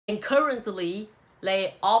And currently,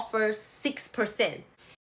 they offer 6%.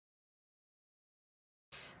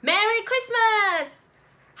 Merry Christmas!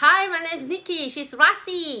 Hi, my name is Niki. She's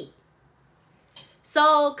Roxy.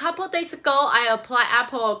 So a couple days ago, I applied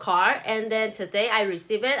Apple card, and then today I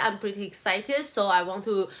received it. I'm pretty excited, so I want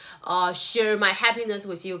to share my happiness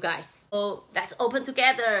with you guys. So let's open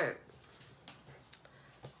together.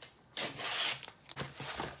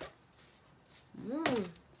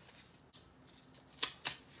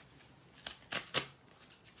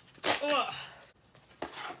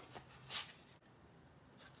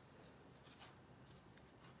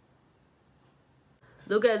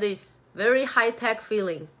 Look at this, very high-tech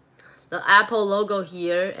feeling. The Apple logo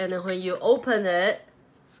here, and then when you open it,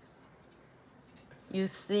 you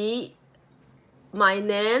see my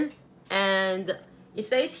name, and it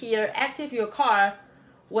says here, active your card,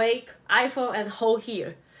 wake, iPhone, and hold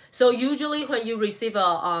here. So usually when you receive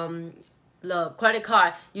the credit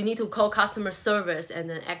card, you need to call customer service and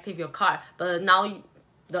then active your card. But now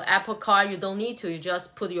the Apple card, you don't need to. You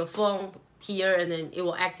just put your phone here and then it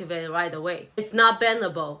will activate right away. It's not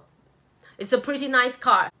bendable. It's a pretty nice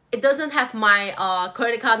card. It doesn't have my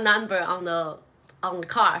credit card number on the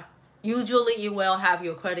card. Usually it will have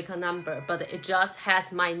your credit card number, but it just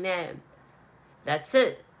has my name. That's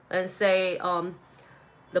it. And say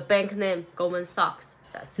the bank name, Goldman Sachs.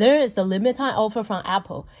 There is the limited time offer from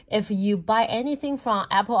Apple. If you buy anything from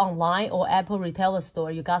Apple online or Apple retailer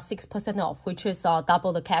store, you got 6% off, which is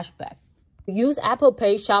double the cashback. Use Apple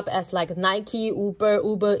Pay shop as like Nike,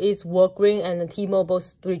 Uber Eats, Walgreens, and the T-Mobile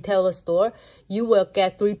retailer store. You will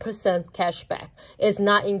get 3% cashback. It's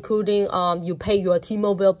not including you pay your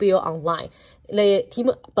T-Mobile bill online.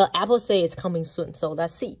 But Apple say it's coming soon, so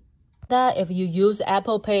let's see. That if you use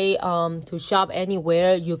Apple Pay to shop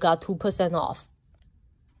anywhere, you got 2% off.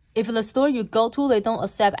 If the store you go to, they don't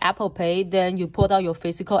accept Apple Pay, then you put out your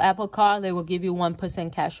physical Apple card, they will give you 1%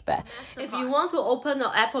 cashback. If you want to open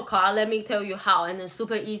the Apple card, let me tell you how, and it's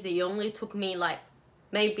super easy. It only took me like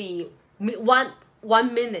maybe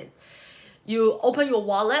one minute. You open your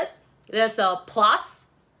wallet, there's a plus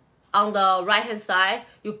on the right hand side.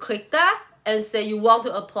 You click that and say you want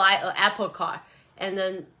to apply an Apple card, and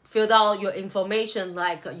then fill out your information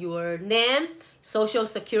like your name, social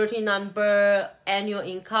security number, annual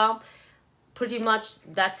income. Pretty much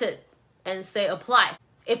that's it. And say apply.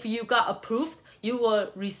 If you got approved, you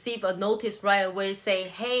will receive a notice right away say,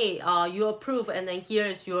 hey, you approved, and then here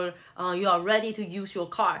is your, you are ready to use your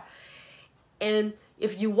card. And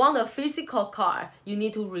if you want a physical card, you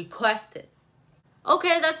need to request it.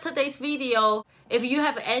 Okay, that's today's video. If you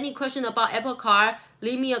have any question about Apple Card,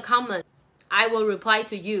 leave me a comment. I will reply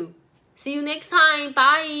to you. See you next time.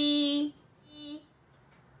 Bye.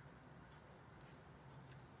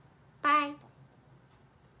 Bye.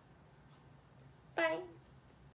 Bye.